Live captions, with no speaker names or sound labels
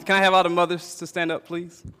Can I have all the mothers to stand up,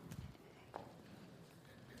 please?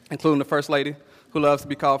 Including the First Lady, who loves to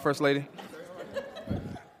be called First Lady.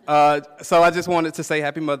 So I just wanted to say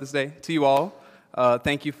Happy Mother's Day to you all.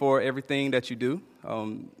 Thank you for everything that you do,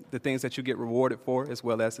 the things that you get rewarded for, as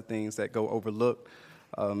well as the things that go overlooked.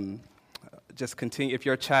 Just continue. If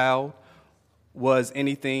your child was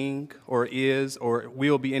anything or is or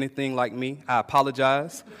will be anything like me, I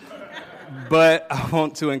apologize. But I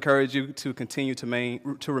want to encourage you to continue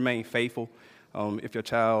to remain faithful. If your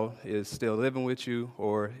child is still living with you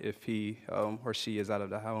or if he or she is out of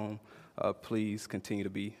the home, please continue to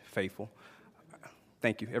be faithful.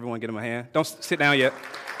 Thank you. Everyone get him a hand. Don't sit down yet.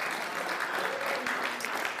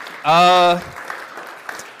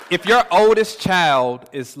 If your oldest child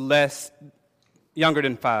is younger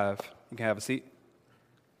than 5, you can have a seat.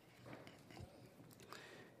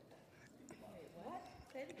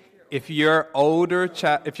 If your youngest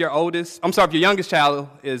child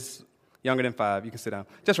is younger than 5, you can sit down.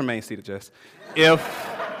 Just remain seated, Jess.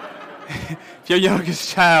 If your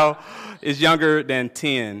youngest child is younger than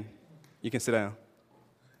 10, you can sit down.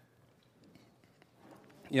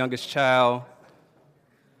 Youngest child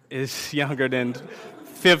is younger than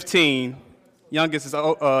 15. Youngest is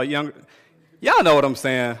younger. Y'all know what I'm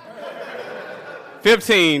saying.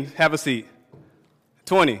 15, have a seat.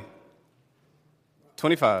 20.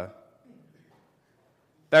 25.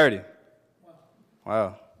 30.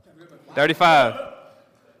 Wow. 35. All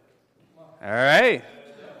right.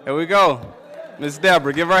 Here we go. Miss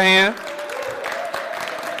Deborah, give her a hand.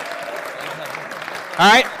 All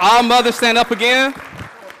right. All mothers stand up again.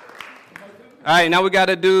 All right. Now we got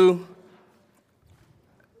to do,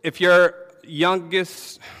 if your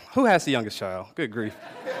youngest, who has the youngest child? Good grief.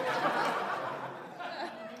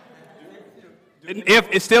 If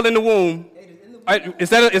it's still in the womb, is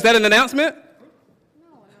that an announcement?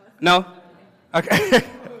 No? Okay.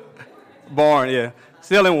 Born, yeah.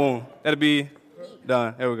 Still in womb. That'll be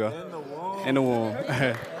done. There we go. In the womb.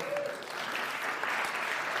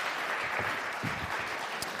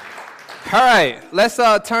 All right. Let's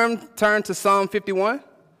turn to Psalm 51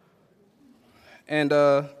 and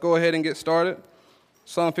go ahead and get started.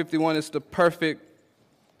 Psalm 51 is the perfect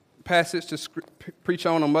passage to preach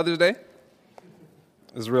on Mother's Day.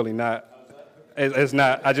 It's really not. It's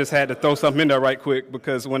not. I just had to throw something in there right quick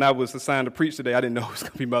because when I was assigned to preach today, I didn't know it was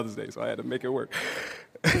going to be Mother's Day, so I had to make it work.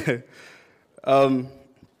 If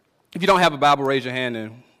you don't have a Bible, raise your hand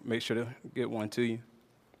and make sure to get one to you.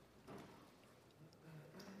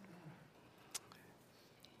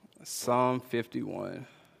 Psalm 51.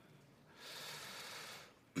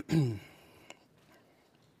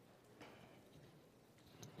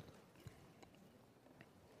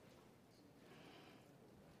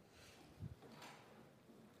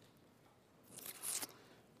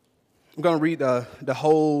 I'm going to read the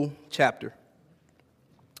whole chapter.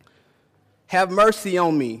 Have mercy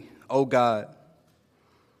on me, O God,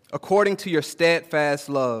 according to your steadfast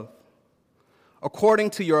love. According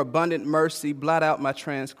to your abundant mercy, blot out my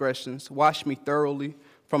transgressions. Wash me thoroughly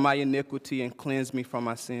from my iniquity and cleanse me from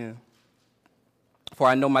my sin. For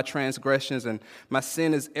I know my transgressions and my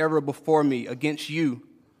sin is ever before me. Against you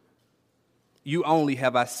only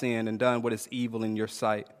have I sinned and done what is evil in your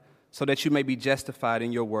sight, so that you may be justified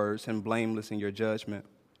in your words and blameless in your judgment.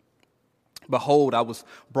 Behold, I was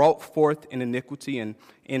brought forth in iniquity, and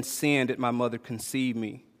in sin did my mother conceive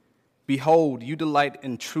me. Behold, you delight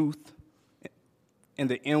in truth in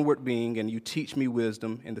the inward being, and you teach me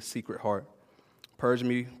wisdom in the secret heart. Purge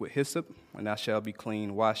me with hyssop, and I shall be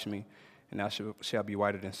clean. Wash me, and I shall be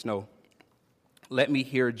whiter than snow. Let me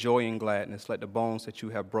hear joy and gladness. Let the bones that you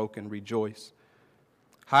have broken rejoice.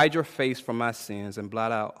 Hide your face from my sins and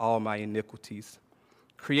blot out all my iniquities.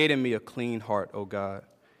 Create in me a clean heart, O God,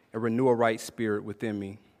 and renew a right spirit within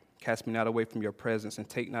me. Cast me not away from your presence and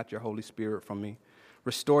take not your Holy Spirit from me.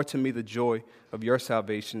 Restore to me the joy of your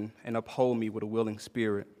salvation and uphold me with a willing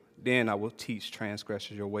spirit. Then I will teach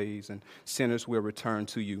transgressors your ways, and sinners will return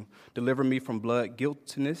to you. Deliver me from blood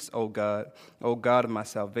guiltiness, O God of my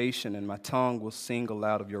salvation, and my tongue will sing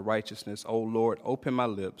aloud of your righteousness. O Lord, open my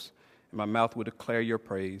lips, and my mouth will declare your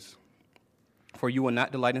praise. For you will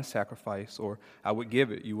not delight in sacrifice, or I would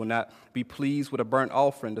give it. You will not be pleased with a burnt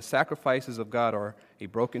offering. The sacrifices of God are a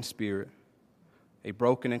broken spirit, a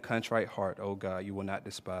broken and contrite heart, O God, you will not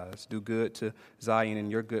despise. Do good to Zion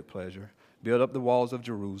in your good pleasure. Build up the walls of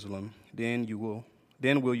Jerusalem. Then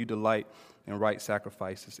will you delight in right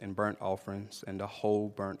sacrifices and burnt offerings and the whole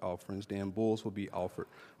burnt offerings. Then bulls will be offered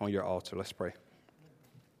on your altar. Let's pray.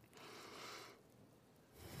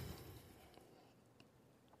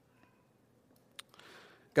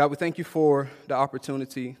 God, we thank you for the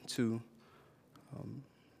opportunity to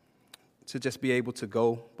to just be able to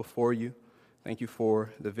go before you. Thank you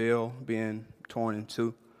for the veil being torn in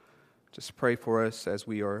two. Just pray for us as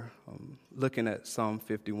we are looking at Psalm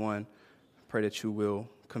 51. Pray that you will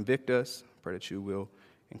convict us. Pray that you will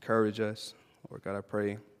encourage us. Lord God, I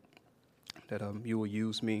pray that you will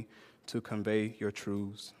use me to convey your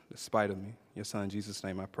truths despite of me. In your Son, Jesus'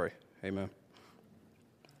 name I pray. Amen.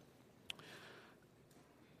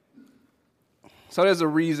 So there's a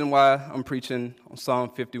reason why I'm preaching on Psalm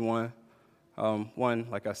 51. One,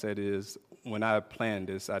 like I said, is when I planned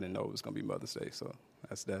this, I didn't know it was going to be Mother's Day, so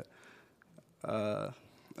that's that.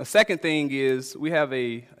 A second thing is we have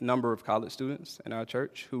a number of college students in our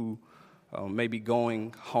church who may be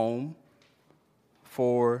going home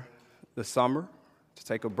for the summer to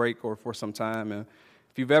take a break or for some time. And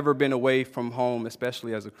if you've ever been away from home,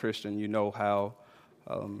 especially as a Christian, you know how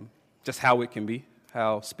just how it can be,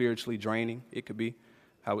 how spiritually draining it could be,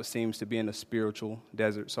 how it seems to be in a spiritual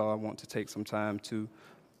desert. So I want to take some time to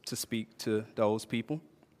speak to those people.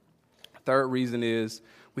 Third reason is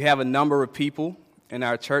we have a number of people in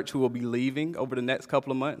our church who will be leaving over the next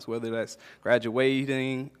couple of months, whether that's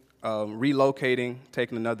graduating, relocating,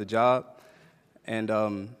 taking another job. And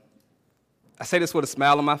I say this with a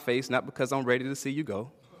smile on my face, not because I'm ready to see you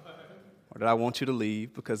go or that I want you to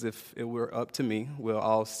leave, because if it were up to me, we'll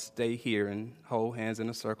all stay here and hold hands in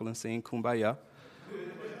a circle and sing Kumbaya.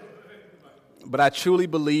 But I truly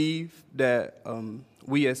believe that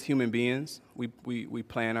we as human beings, we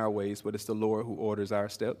plan our ways, but it's the Lord who orders our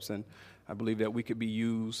steps. And I believe that we could be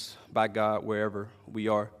used by God wherever we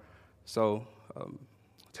are. So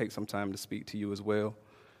take some time to speak to you as well.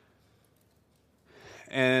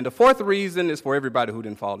 And the fourth reason is for everybody who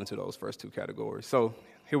didn't fall into those first two categories. So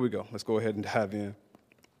here we go. Let's go ahead and dive in.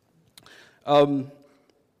 I'm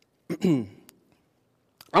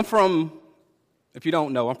from, if you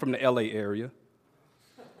don't know, I'm from the LA area.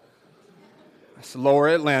 It's lower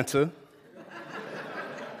Atlanta,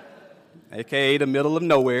 a.k.a. the middle of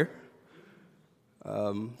nowhere,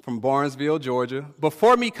 from Barnesville, Georgia.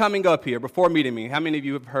 Before me coming up here, before meeting me, how many of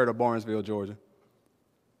you have heard of Barnesville, Georgia?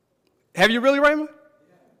 Have you really, Raymond?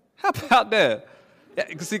 How about that?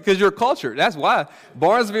 See, because you're cultured. That's why.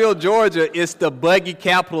 Barnesville, Georgia is the buggy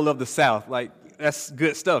capital of the South. Like, that's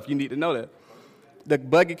good stuff. You need to know that. The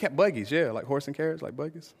buggies, yeah, like horse and carriage, like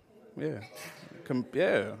buggies. Yeah.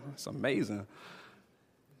 Yeah, it's amazing.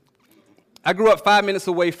 I grew up 5 minutes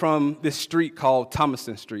away from this street called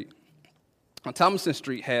Thomason Street. Now, Thomason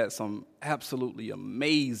Street had some absolutely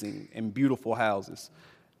amazing and beautiful houses.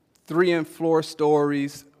 3 and 4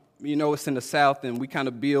 stories. You know, it's in the South, and we kind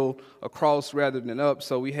of build across rather than up.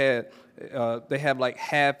 So we had, they have like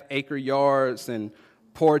half-acre yards and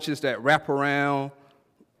porches that wrap around,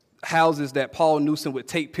 houses that Paul Newsom would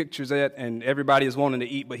take pictures at, and everybody is wanting to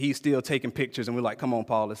eat, but he's still taking pictures, and we're like, come on,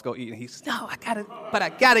 Paul, let's go eat. And he's, no, I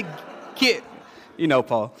gotta get, you know,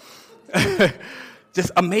 Paul.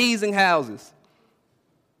 Just amazing houses.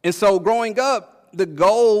 And so growing up,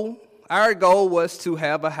 our goal was to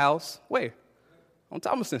have a house where? On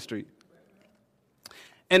Thomason Street.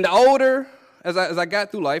 And the older, as I got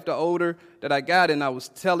through life, the older that I got, and I was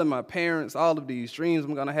telling my parents all of these dreams,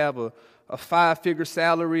 I'm going to have a 5-figure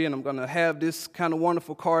salary, and I'm going to have this kind of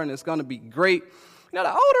wonderful car, and it's going to be great. You know,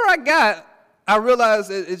 the older I got, I realized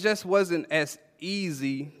it just wasn't as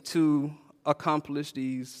easy to accomplish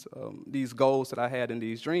these goals that I had in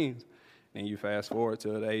these dreams. And you fast forward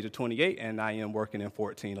to the age of 28, and I am working in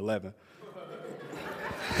 1411.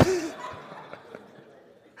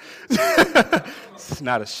 It's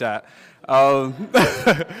not a shot.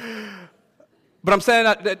 But I'm saying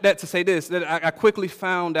that to say this, that I quickly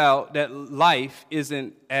found out that life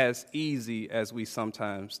isn't as easy as we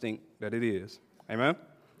sometimes think that it is. Amen?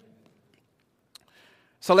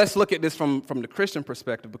 So let's look at this from the Christian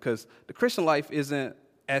perspective, because the Christian life isn't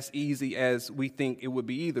as easy as we think it would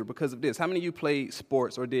be either because of this. How many of you played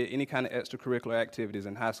sports or did any kind of extracurricular activities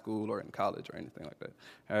in high school or in college or anything like that?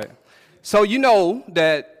 All right. So you know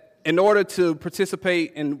that in order to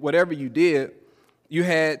participate in whatever you did, you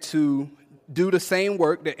had to do the same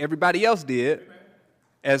work that everybody else did,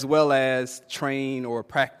 as well as train or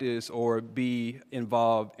practice or be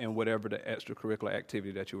involved in whatever the extracurricular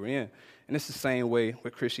activity that you were in. And it's the same way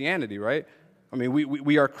with Christianity, right? I mean,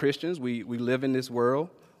 we are Christians. We live in this world.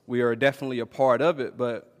 We are definitely a part of it,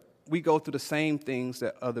 but we go through the same things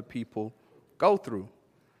that other people go through.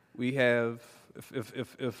 We have,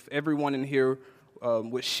 if everyone in here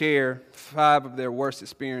would share 5 of their worst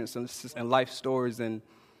experiences and life stories, and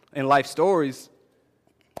in life stories,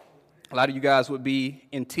 a lot of you guys would be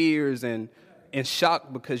in tears and in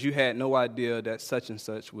shock because you had no idea that such and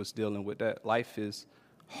such was dealing with that. Life is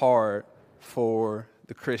hard for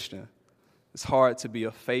the Christian. It's hard to be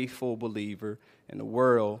a faithful believer in a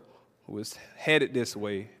world who is headed this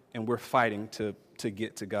way, and we're fighting to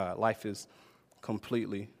get to God. Life is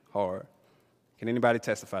completely hard. Can anybody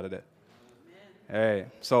testify to that? Amen. All right.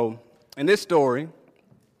 So in this story,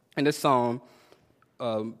 in this psalm,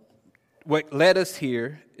 what led us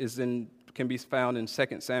here can be found in 2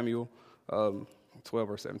 Samuel 12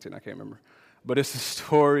 or 17, I can't remember. But it's a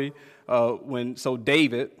story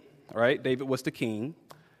David, right? David was the king,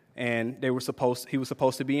 and he was supposed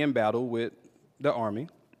to be in battle with the army.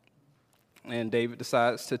 And David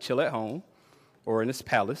decides to chill at home or in his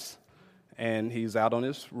palace, and he's out on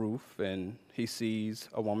his roof, and he sees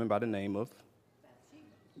a woman by the name of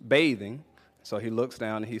bathing. So he looks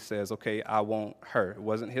down and he says, okay, I want her. It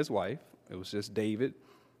wasn't his wife. It was just David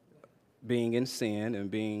being in sin and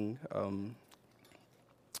being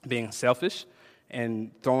selfish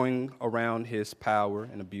and throwing around his power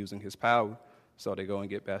and abusing his power. So they go and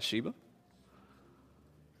get Bathsheba.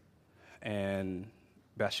 And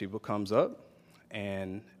Bathsheba comes up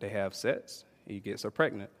and they have sex. He gets her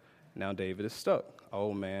pregnant. Now David is stuck.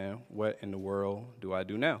 Oh man, what in the world do I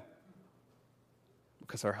do now?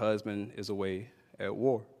 Because her husband is away at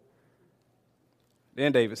war.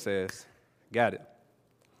 Then David says, got it.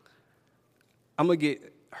 I'm going to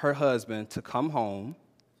get her husband to come home.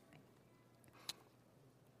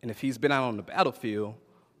 And if he's been out on the battlefield,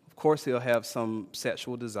 of course he'll have some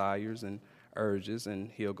sexual desires and urges, and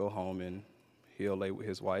he'll go home and he'll lay with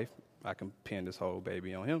his wife. I can pin this whole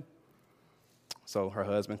baby on him. So her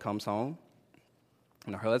husband comes home.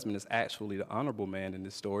 And her husband is actually the honorable man in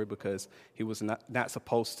this story because he was not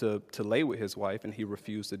supposed to lay with his wife, and he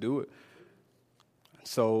refused to do it.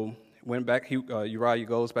 So went back. Uriah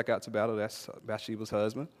goes back out to battle. That's Bathsheba's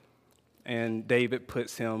husband. And David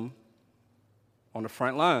puts him on the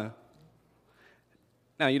front line.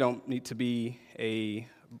 Now, you don't need to be a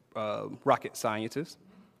rocket scientist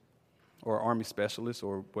or army specialist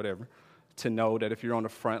or whatever to know that if you're on the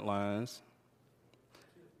front lines,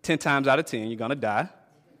 10 times out of 10, you're going to die.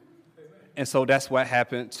 And so that's what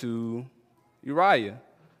happened to Uriah.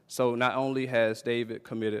 So not only has David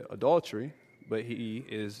committed adultery, but he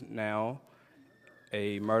is now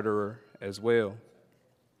a murderer as well.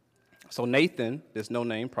 So Nathan, this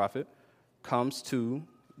no-name prophet, comes to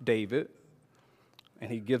David, and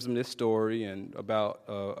he gives him this story and about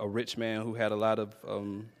a rich man who had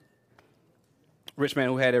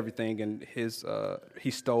everything, and he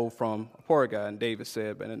stole from a poor guy. And David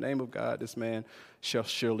said, "But in the name of God, this man shall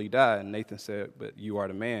surely die." And Nathan said, "But you are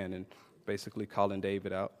the man," and basically calling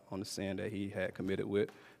David out on the sin that he had committed with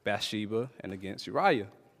Bathsheba and against Uriah.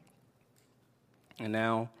 And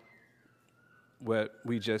now, what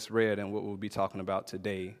we just read and what we'll be talking about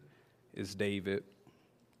today is David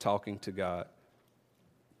talking to God.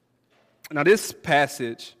 Now, this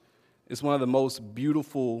passage is one of the most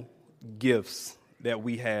beautiful gifts that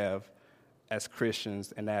we have as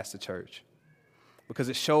Christians and as the church, because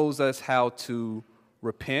it shows us how to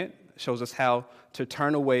repent, shows us how to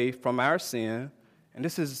turn away from our sin, and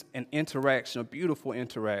this is an interaction, a beautiful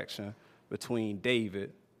interaction between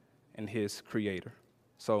David and his Creator.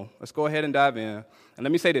 So let's go ahead and dive in, and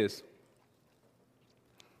let me say this.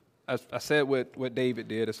 I said what David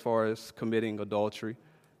did as far as committing adultery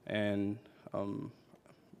and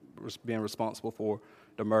being responsible for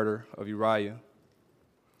the murder of Uriah.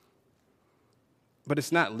 But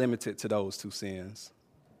it's not limited to those two sins.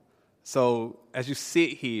 So as you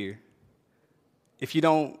sit here, if you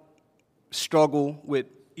don't struggle with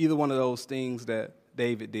either one of those things that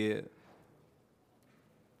David did,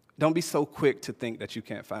 don't be so quick to think that you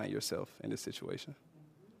can't find yourself in this situation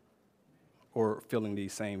or feeling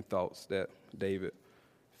these same thoughts that David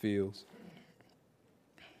feels.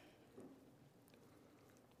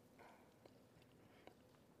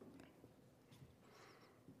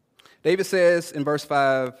 David says in verse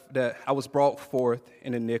 5 that I was brought forth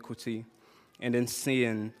in iniquity, and in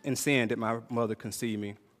sin did my mother conceive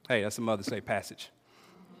me. Hey, that's a Mother's Day passage.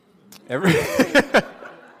 There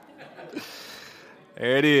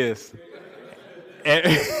it is.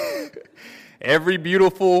 Every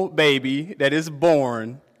beautiful baby that is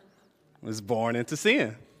born was born into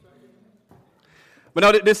sin. But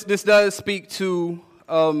no, this does speak to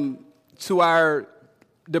our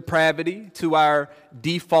depravity, to our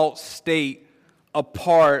default state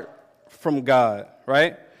apart from God,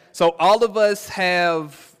 right? So all of us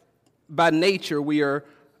have, by nature, we are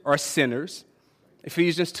sinners.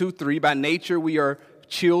 Ephesians 2:3, by nature we are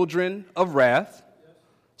children of wrath.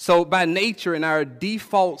 So by nature, in our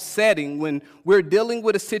default setting, when we're dealing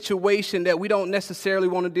with a situation that we don't necessarily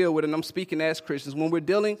want to deal with, and I'm speaking as Christians, when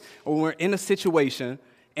we're in a situation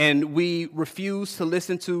and we refuse to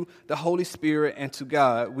listen to the Holy Spirit and to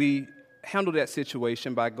God, we handle that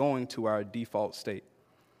situation by going to our default state,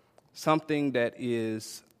 something that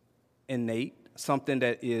is innate, something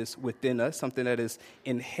that is within us, something that is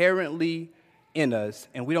inherently in us,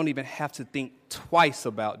 and we don't even have to think twice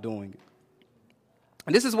about doing it.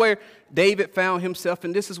 And this is where David found himself,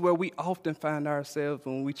 and this is where we often find ourselves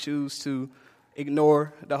when we choose to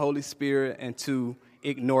ignore the Holy Spirit and to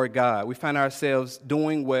ignore God. We find ourselves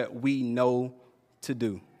doing what we know to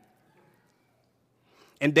do.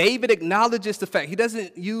 And David acknowledges the fact, he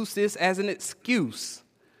doesn't use this as an excuse,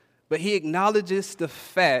 but he acknowledges the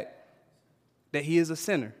fact that he is a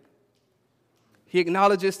sinner. He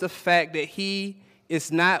acknowledges the fact that he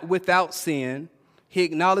is not without sin. He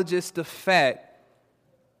acknowledges the fact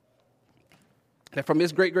that from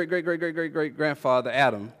his great-great-great-great-great-great-great-grandfather,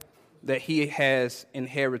 Adam, that he has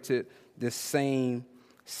inherited this same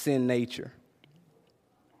sin nature.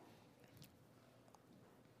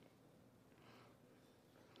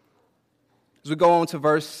 As we go on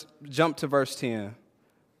to jump to verse 10,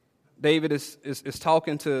 David is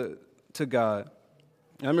talking to God.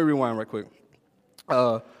 Let me rewind right quick.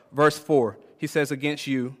 Verse 4, he says, against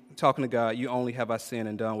you, talking to God, you only have I sinned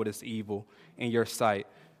and done what is evil in your sight.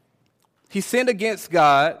 He sinned against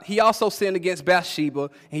God. He also sinned against Bathsheba,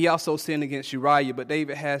 and he also sinned against Uriah. But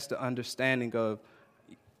David has the understanding of,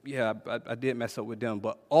 yeah, I did mess up with them,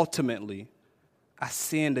 but ultimately, I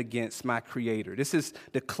sinned against my Creator. This is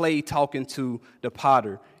the clay talking to the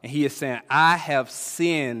potter, and he is saying, I have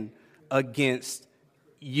sinned against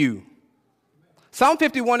you. Psalm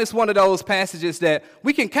 51 is one of those passages that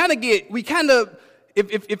we can kind of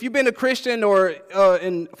if you've been a Christian or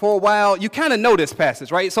for a while, you kind of know this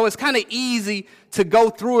passage, right? So it's kind of easy to go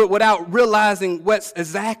through it without realizing what's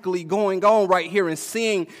exactly going on right here and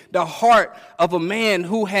seeing the heart of a man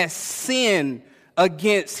who has sinned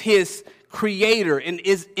against his Creator and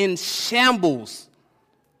is in shambles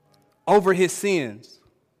over his sins.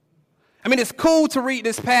 I mean, it's cool to read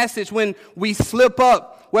this passage when we slip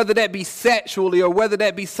up, whether that be sexually or whether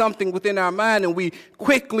that be something within our mind, and we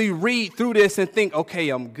quickly read through this and think, okay,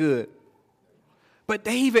 I'm good. But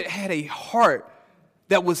David had a heart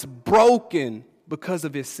that was broken because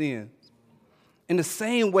of his sins. In the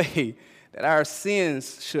same way that our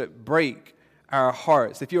sins should break our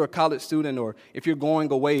hearts. If you're a college student or if you're going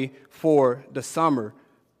away for the summer,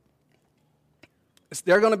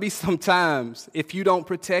 there are going to be some times, if you don't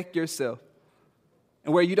protect yourself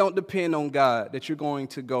and where you don't depend on God, that you're going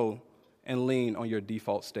to go and lean on your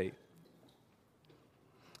default state.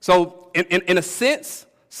 So, in a sense,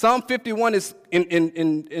 Psalm 51 is,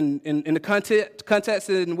 in the context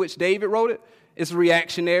in which David wrote it, is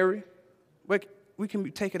reactionary. But we can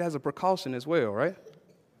take it as a precaution as well, right?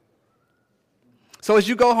 So as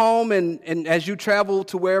you go home and as you travel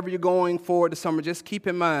to wherever you're going for the summer, just keep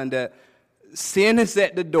in mind that sin is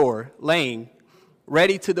at the door, laying,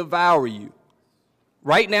 ready to devour you.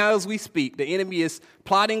 Right now as we speak, the enemy is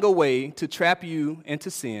plotting a way to trap you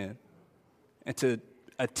into sin and to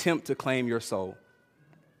attempt to claim your soul.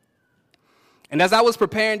 And as I was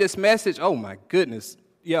preparing this message, oh my goodness,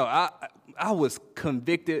 I was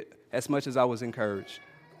convicted as much as I was encouraged.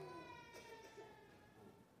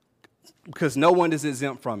 Because no one is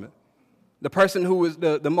exempt from it. The person who is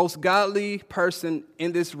the most godly person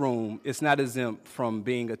in this room is not exempt from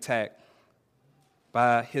being attacked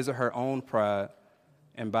by his or her own pride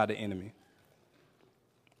and by the enemy.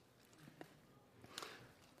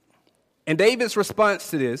 And David's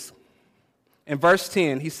response to this, in verse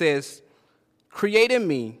 10, he says, create in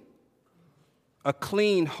me a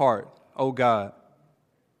clean heart, O God.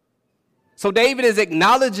 So David is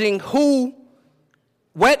acknowledging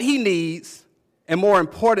what he needs, and more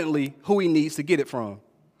importantly, who he needs to get it from.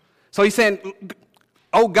 So he's saying,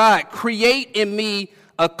 oh God, create in me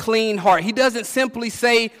a clean heart. He doesn't simply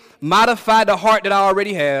say, modify the heart that I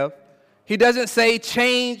already have. He doesn't say,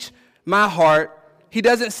 change my heart. He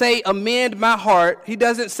doesn't say, amend my heart. He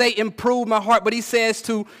doesn't say, improve my heart. But he says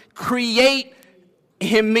to create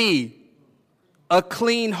in me a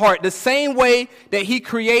clean heart. The same way that he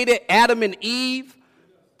created Adam and Eve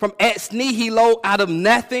from ex nihilo, out of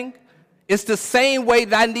nothing, it's the same way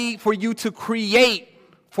that I need for you to create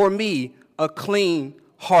for me a clean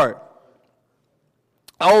heart.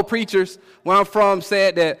 Old preachers, where I'm from,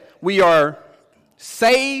 said that we are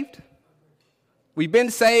saved, we've been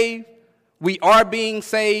saved, we are being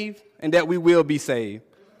saved, and that we will be saved.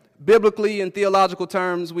 Biblically, in theological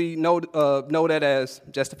terms, we know that as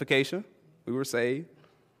justification. We were saved.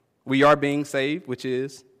 We are being saved, which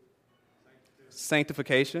is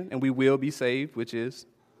sanctification, and we will be saved, which is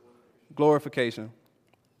glorification.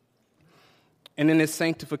 And in his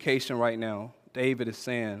sanctification right now, David is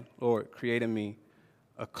saying, Lord, create in me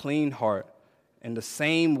a clean heart in the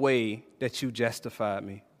same way that you justified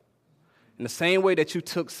me. In the same way that you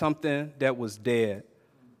took something that was dead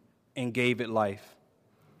and gave it life.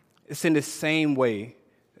 It's in the same way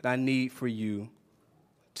that I need for you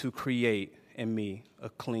to create in me a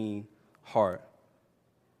clean heart.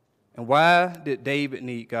 And why did David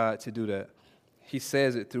need God to do that? He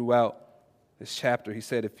says it throughout this chapter. He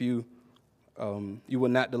said, if you will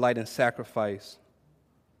not delight in sacrifice,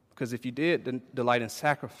 because if you did delight in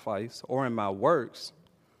sacrifice or in my works,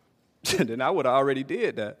 then I would have already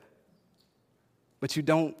did that. But you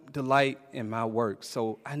don't delight in my works,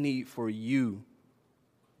 so I need for you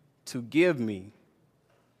to give me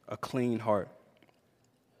a clean heart.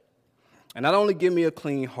 And not only give me a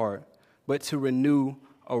clean heart, but to renew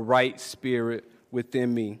a right spirit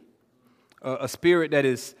within me. A spirit that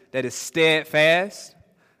is steadfast,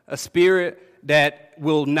 a spirit that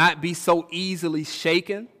will not be so easily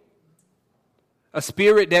shaken, a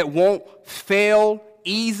spirit that won't fail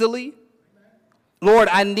easily. Lord,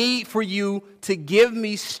 I need for you to give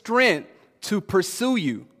me strength to pursue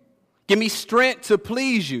you. Give me strength to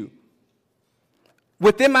please you.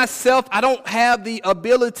 Within myself, I don't have the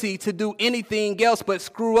ability to do anything else but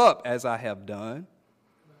screw up as I have done.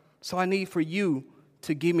 So I need for you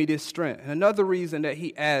to give me this strength. And another reason that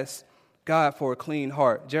he asked God for a clean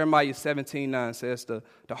heart, Jeremiah 17:9 says the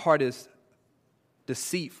heart is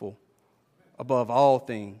deceitful above all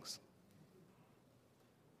things.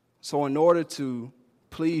 So in order to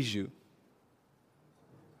please you,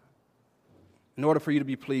 in order for you to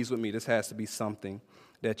be pleased with me, this has to be something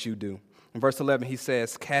that you do. In verse 11, he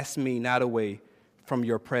says, cast me not away from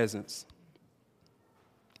your presence.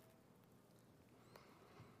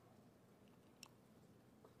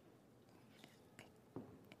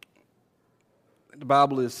 The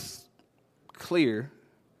Bible is clear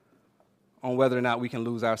on whether or not we can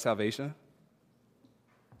lose our salvation.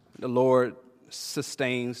 The Lord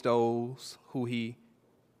sustains those who he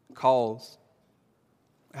calls.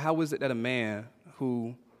 How is it that a man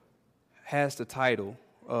who has the title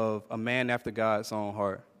of a man after God's own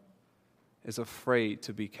heart is afraid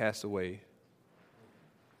to be cast away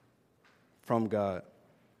from God?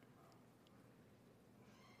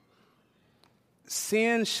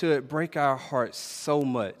 Sin should break our hearts so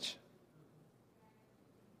much,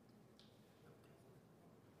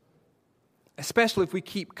 especially if we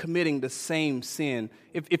keep committing the same sin.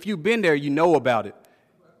 If you've been there, you know about it.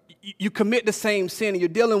 You commit the same sin and you're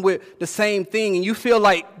dealing with the same thing and you feel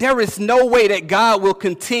like there is no way that God will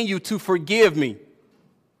continue to forgive me.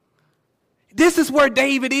 This is where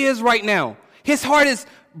David is right now. His heart is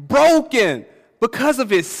broken because of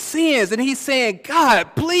his sins. And he's saying,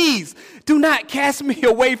 God, please do not cast me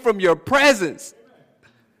away from your presence.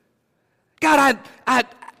 God,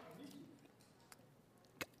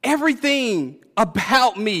 everything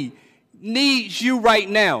about me needs you right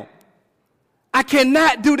now. I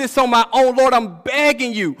cannot do this on my own. Lord, I'm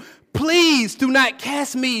begging you. Please do not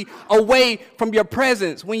cast me away from your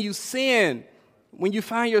presence. When you sin, when you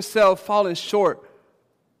find yourself falling short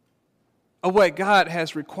of what God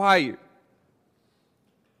has required,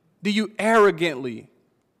 do you arrogantly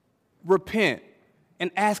repent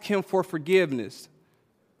and ask him for forgiveness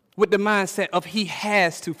with the mindset of he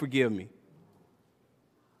has to forgive me?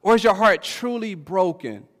 Or is your heart truly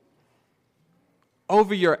broken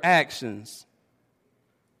over your actions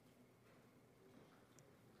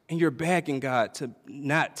and you're begging God to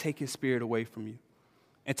not take his spirit away from you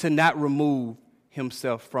and to not remove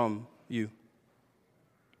himself from you?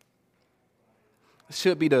 It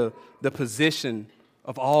should be the position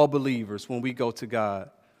of all believers when we go to God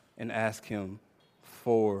and ask him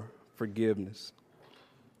for forgiveness.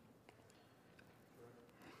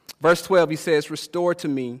 Verse 12, he says, restore to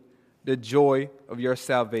me the joy of your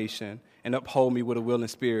salvation and uphold me with a willing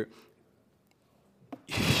spirit.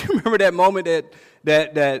 You remember that moment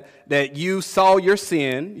that you saw your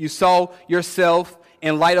sin, you saw yourself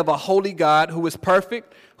in light of a holy God who is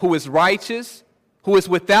perfect, who is righteous, who is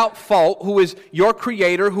without fault, who is your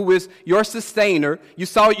creator, who is your sustainer. You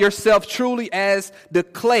saw yourself truly as the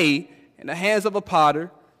clay in the hands of a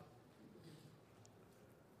potter.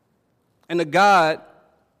 And the God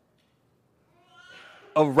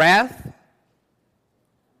of wrath.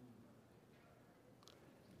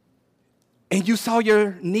 And you saw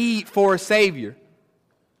your need for a Savior.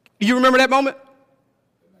 Do you remember that moment?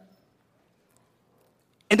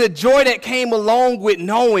 And the joy that came along with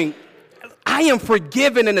knowing I am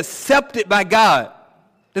forgiven and accepted by God.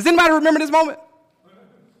 Does anybody remember this moment?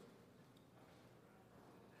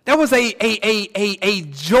 There was a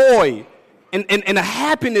joy and a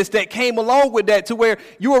happiness that came along with that, to where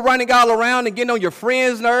you were running all around and getting on your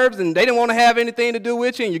friends' nerves, and they didn't want to have anything to do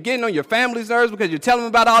with you, and you're getting on your family's nerves because you're telling them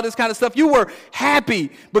about all this kind of stuff. You were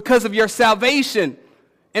happy because of your salvation,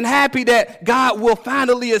 and happy that God will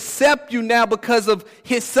finally accept you now because of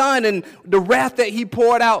his son and the wrath that he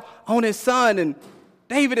poured out on his son. And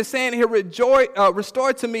David is saying here,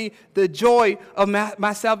 restore to me the joy of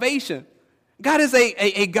my salvation. God is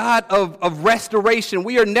a God of restoration.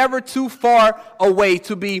 We are never too far away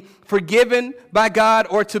to be forgiven by God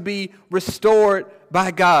or to be restored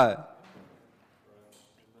by God.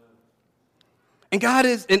 And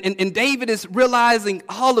and David is realizing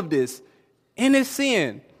all of this in his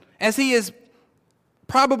sin, as he is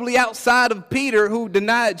probably outside of Peter, who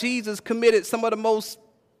denied Jesus, committed some of the most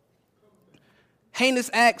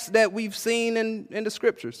heinous acts that we've seen in the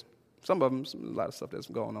scriptures. Some of them, a lot of stuff that's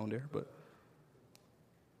going on there, but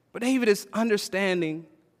David is understanding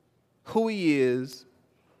who he is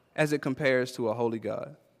as it compares to a holy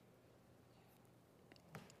God.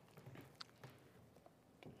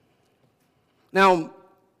 Now,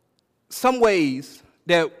 some ways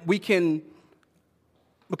that we can,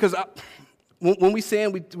 because when we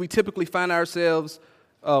sin, we typically find ourselves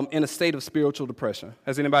in a state of spiritual depression.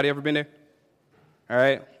 Has anybody ever been there? All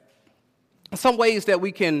right. Some ways that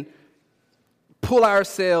we can pull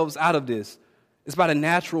ourselves out of this is by the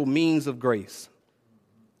natural means of grace.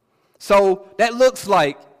 So that looks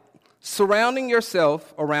like surrounding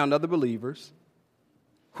yourself around other believers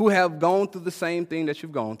who have gone through the same thing that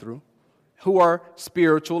you've gone through, who are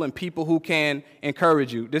spiritual, and people who can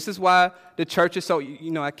encourage you. This is why the church is so,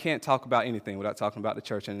 I can't talk about anything without talking about the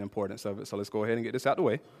church and the importance of it. So let's go ahead and get this out the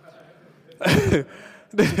way.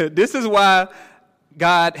 This is why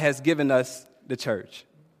God has given us the church,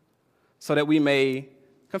 so that we may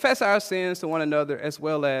confess our sins to one another, as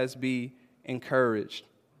well as be encouraged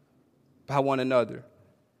by one another.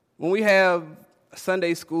 When we have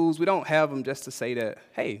Sunday schools, we don't have them just to say that,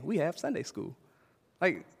 hey, we have Sunday school.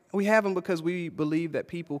 Like, we have them because we believe that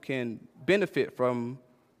people can benefit from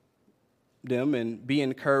them and be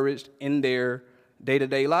encouraged in their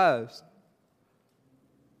day-to-day lives.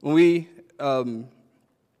 When we are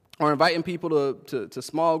inviting people to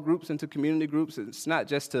small groups and to community groups, it's not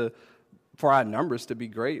just for our numbers to be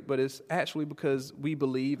great, but it's actually because we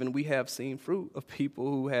believe and we have seen fruit of people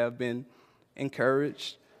who have been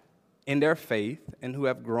encouraged in their faith and who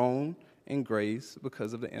have grown in grace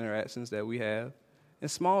because of the interactions that we have in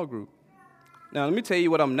small group. Now, let me tell you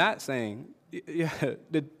what I'm not saying.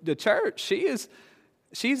 The church,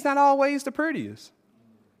 she's not always the prettiest.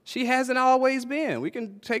 She hasn't always been. We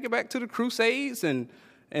can take it back to the Crusades and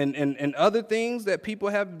other things that people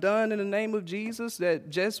have done in the name of Jesus that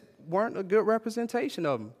just weren't a good representation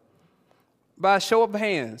of him. By a show of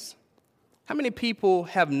hands, how many people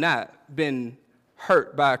have not been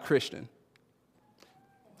hurt by a Christian?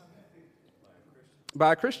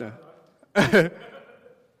 By a Christian.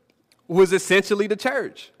 Was essentially the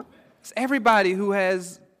church. It's everybody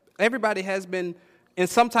has been in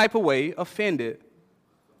some type of way offended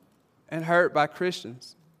and hurt by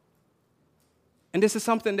Christians. And this is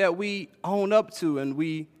something that we own up to, and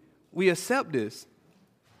we accept this.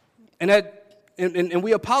 And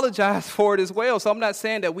we apologize for it as well. So I'm not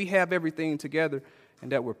saying that we have everything together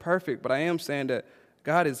and that we're perfect, but I am saying that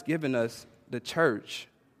God has given us the church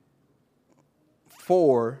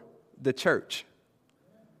for the church,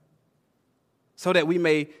 so that we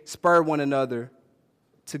may spur one another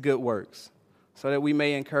to good works, so that we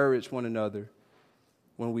may encourage one another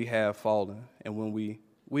when we have fallen and when we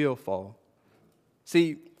will fall.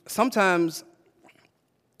 See, sometimes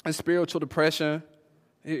in spiritual depression,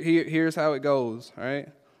 here's how it goes, all right?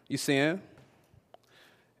 You sin,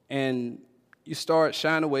 and you start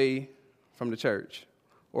shying away from the church,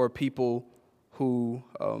 or people who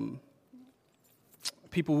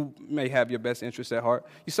may have your best interests at heart.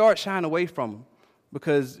 You start shying away from them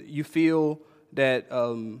because you feel that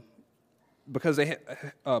because they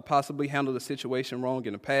possibly handled the situation wrong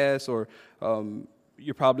in the past, or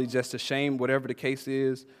you're probably just ashamed, whatever the case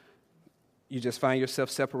is, you just find yourself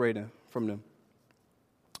separating from them.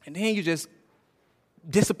 And then you just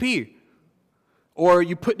disappear. Or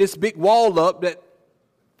you put this big wall up that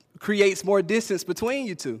creates more distance between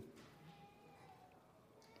you two.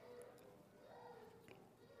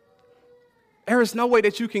 There is no way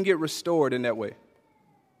that you can get restored in that way.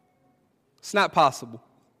 It's not possible.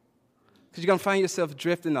 Because you're going to find yourself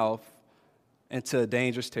drifting off into a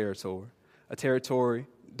dangerous territory, a territory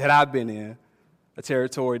that I've been in, a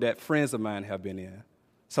territory that friends of mine have been in.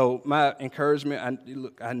 So my encouragement,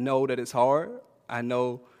 I know that it's hard. I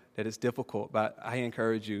know that it's difficult, but I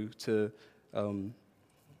encourage you to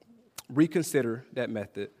reconsider that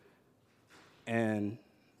method and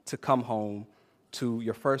to come home to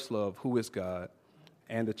your first love, who is God,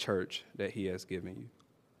 and the church that he has given you.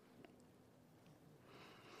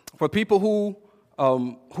 For people who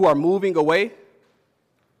are moving away,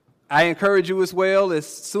 I encourage you as well, as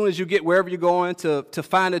soon as you get wherever you're going, to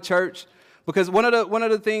find a church. Because one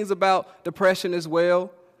of the things about depression as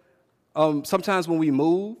well, sometimes when we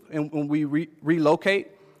move and when we relocate,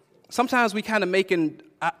 sometimes we kind of make an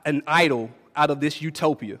idol out of this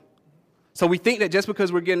utopia. So we think that just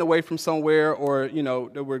because we're getting away from somewhere, or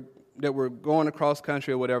that we're going across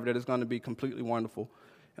country or whatever, that it's going to be completely wonderful,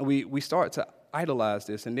 and we start to idolize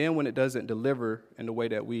this, and then when it doesn't deliver in the way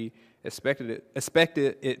that we expected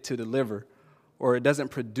it to deliver, or it doesn't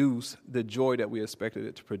produce the joy that we expected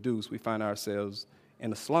it to produce, we find ourselves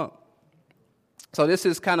in a slump. So this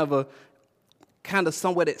is kind of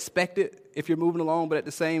somewhat expected if you're moving along, but at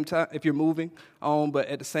the same time, if you're moving on, but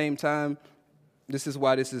at the same time, this is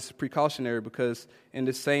why this is precautionary, because in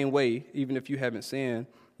the same way, even if you haven't sinned,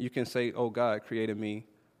 you can say, "Oh, God created me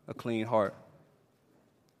a clean heart."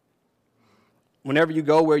 Whenever you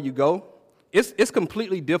go where you go, it's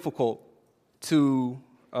completely difficult to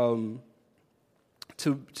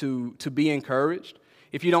be encouraged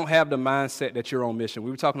if you don't have the mindset that you're on mission. We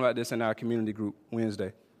were talking about this in our community group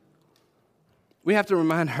Wednesday. We have to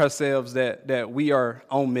remind ourselves that we are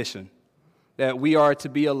on mission, that we are to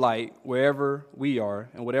be a light wherever we are,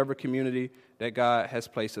 in whatever community that God has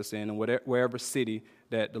placed us in, and wherever city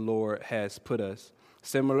that the Lord has put us.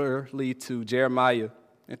 Similarly to Jeremiah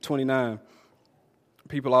 29,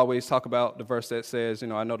 people always talk about the verse that says,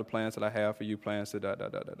 I know the plans that I have for you, plans to da, da,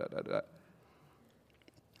 da, da, da, da, da.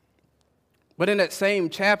 But in that same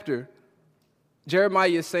chapter, Jeremiah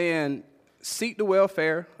is saying, seek the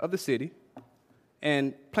welfare of the city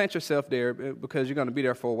and plant yourself there, because you're going to be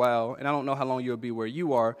there for a while. And I don't know how long you'll be where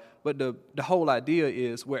you are, but the whole idea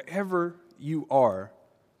is wherever you are,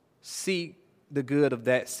 seek the good of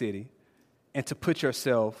that city and to put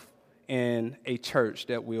yourself in a church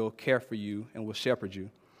that will care for you and will shepherd you.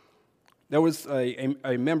 There was a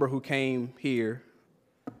member who came here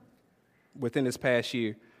within this past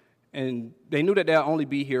year, and they knew that they'll only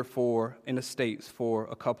be here in the States for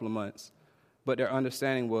a couple of months. But their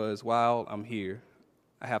understanding was, while I'm here,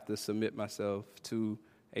 I have to submit myself to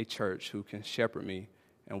a church who can shepherd me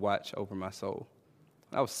and watch over my soul.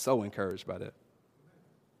 I was so encouraged by that.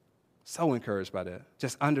 So encouraged by that.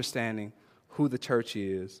 Just understanding who the church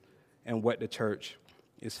is and what the church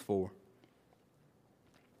is for.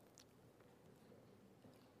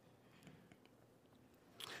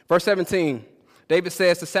 Verse 17, David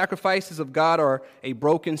says, the sacrifices of God are a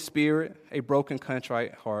broken spirit, a broken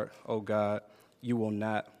contrite heart, O God, you will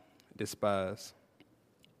not despise.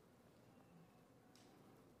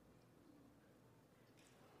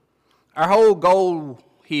 Our whole goal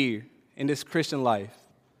here in this Christian life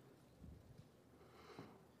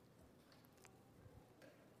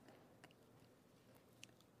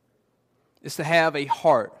is to have a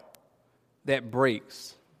heart that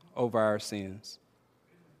breaks over our sins.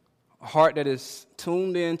 A heart that is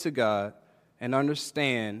tuned in to God and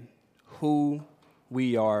understand who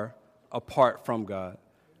we are apart from God.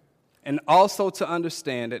 And also to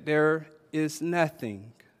understand that there is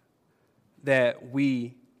nothing that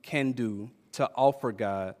we can do to offer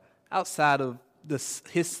God outside of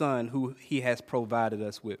His Son who He has provided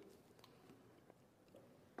us with.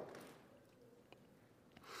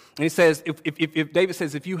 And he says, if David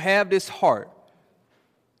says, if you have this heart,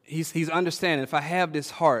 he's understanding, if I have this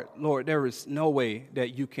heart, Lord, there is no way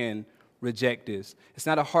that you can reject this. It's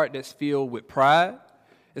not a heart that's filled with pride.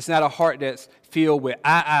 It's not a heart that's filled with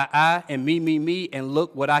I, and me, and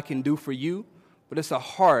look what I can do for you. But it's a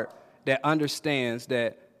heart that understands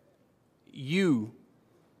that you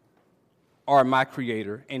are my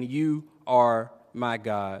creator, and you are my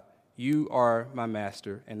God. You are my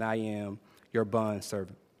master, and I am your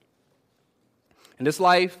bondservant. In this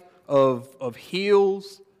life of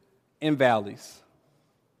hills and valleys,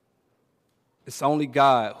 it's only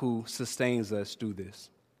God who sustains us through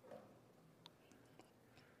this.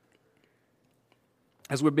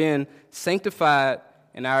 As we're being sanctified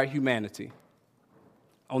in our humanity,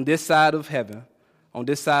 on this side of heaven, on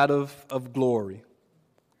this side of glory,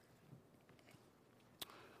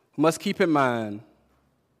 we must keep in mind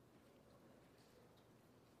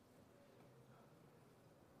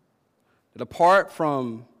that apart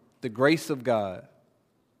from the grace of God,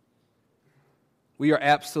 we are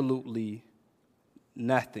absolutely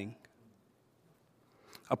nothing.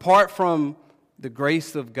 Apart from the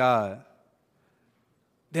grace of God,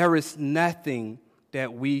 there is nothing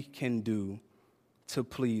that we can do to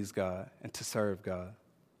please God and to serve God.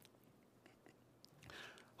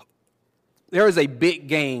 There is a big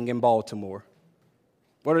gang in Baltimore.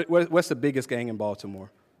 What's the biggest gang in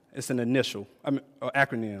Baltimore? It's an initial, or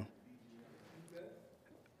acronym.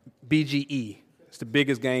 BGE. It's the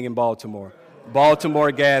biggest gang in Baltimore.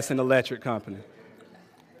 Baltimore Gas and Electric Company.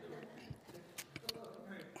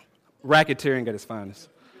 Racketeering at its finest.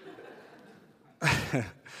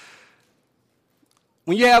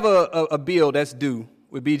 When you have a bill that's due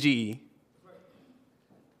with BGE,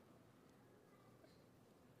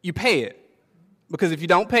 you pay it. Because if you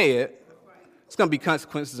don't pay it, it's going to be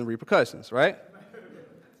consequences and repercussions, right?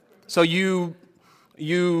 So you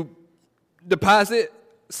deposit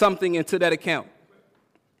something into that account.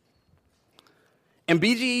 And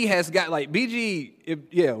BGE has got, like, when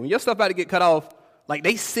your stuff about to get cut off, like,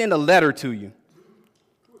 they send a letter to you.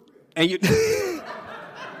 And you...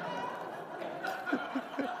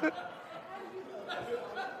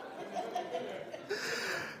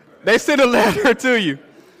 They send a letter to you.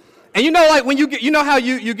 And you know, like, when you get, you know how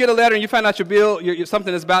you get a letter and you find out your bill,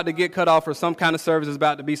 something is about to get cut off or some kind of service is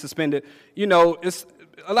about to be suspended. You know, it's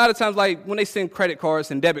a lot of times, like, when they send credit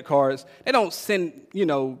cards and debit cards, they don't send,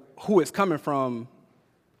 who it's coming from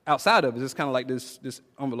outside of it. It's kind of like this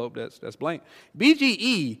envelope that's blank.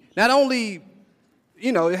 BGE, not only,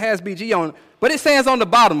 it has BG on it, but it says on the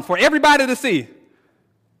bottom for everybody to see.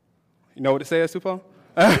 You know what it says, Tupon?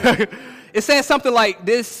 It says something like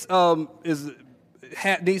this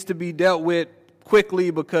needs to be dealt with quickly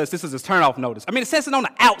because this is a turn-off notice. I mean, it says it on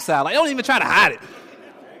the outside. Like, they don't even try to hide it.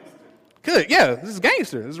 Good, yeah, this is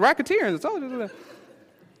gangster. This is racketeering. It's all this.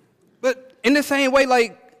 But in the same way,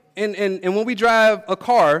 like, and when we drive a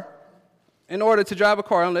car, in order to drive a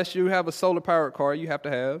car, unless you have a solar-powered car, you have to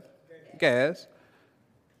have gas.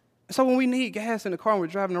 So when we need gas in the car and we're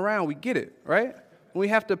driving around, we get it, right? When we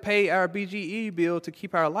have to pay our BGE bill to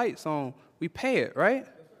keep our lights on, we pay it, right?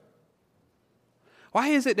 Why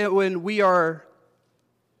is it that when we are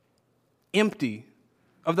empty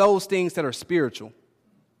of those things that are spiritual,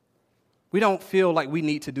 we don't feel like we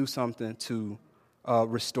need to do something to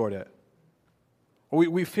restore that? Or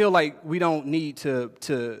we feel like we don't need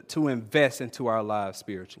to invest into our lives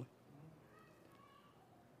spiritually.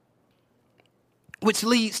 Which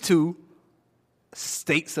leads to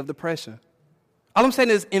states of depression. All I'm saying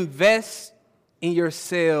is invest in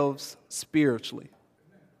yourselves spiritually.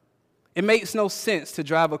 It makes no sense to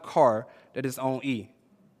drive a car that is on E.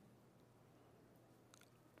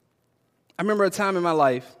 I remember a time in my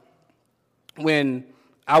life when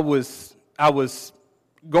I was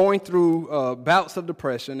going through bouts of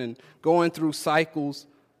depression and going through cycles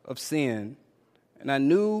of sin, and I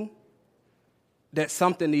knew that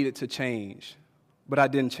something needed to change, but I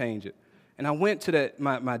didn't change it. And I went to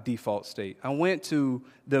my default state. I went to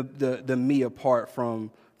the me apart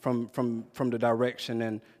from the direction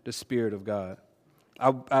and the Spirit of God.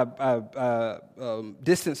 I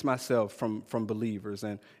distanced myself from believers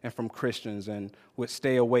and from Christians and would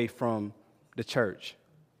stay away from the church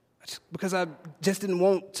because I just didn't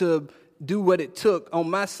want to do what it took on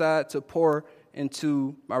my side to pour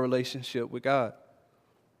into my relationship with God.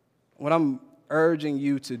 What I'm urging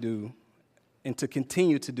you to do and to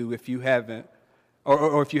continue to do if you haven't,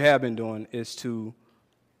 or if you have been doing, is to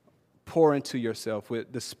pour into yourself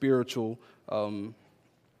with the spiritual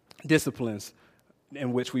disciplines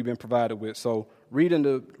in which we've been provided with. So reading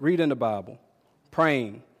the Bible,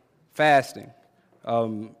 praying, fasting,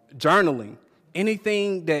 journaling,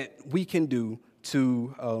 anything that we can do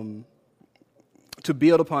to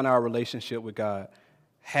build upon our relationship with God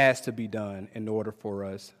has to be done in order for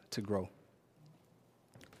us to grow.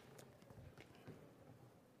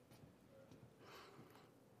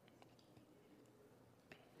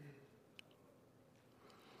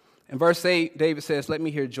 In verse 8, David says, "Let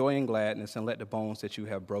me hear joy and gladness, and let the bones that you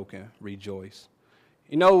have broken rejoice."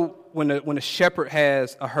 You know, when a shepherd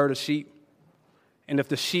has a herd of sheep, and if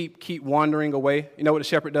the sheep keep wandering away, you know what the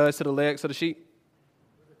shepherd does to the legs of the sheep?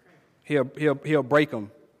 He'll break them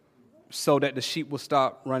so that the sheep will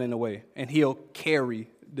stop running away, and he'll carry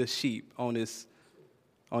the sheep on his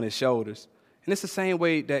shoulders. And it's the same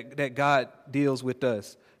way that God deals with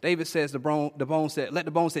us. David says, the bones that let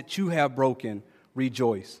the bones that you have broken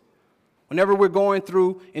rejoice. Whenever we're going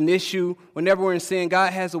through an issue, whenever we're in sin,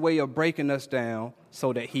 God has a way of breaking us down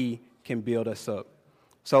so that he can build us up.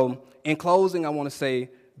 So in closing, I want to say,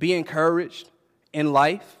 be encouraged in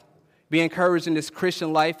life. Be encouraged in this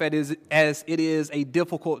Christian life as it is a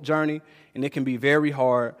difficult journey, and it can be very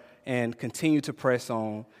hard, and continue to press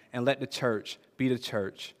on and let the church be the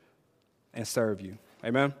church and serve you.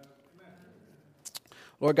 Amen?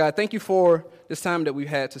 Lord God, thank you for this time that we've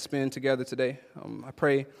had to spend together today. I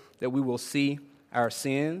pray that we will see our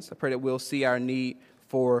sins. I pray that we'll see our need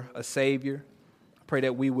for a Savior. I pray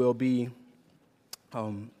that we will be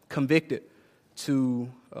convicted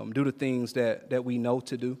to do the things that we know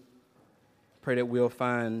to do. Pray that we'll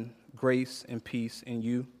find grace and peace in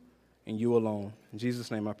you and you alone. In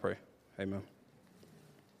Jesus' name I pray. Amen.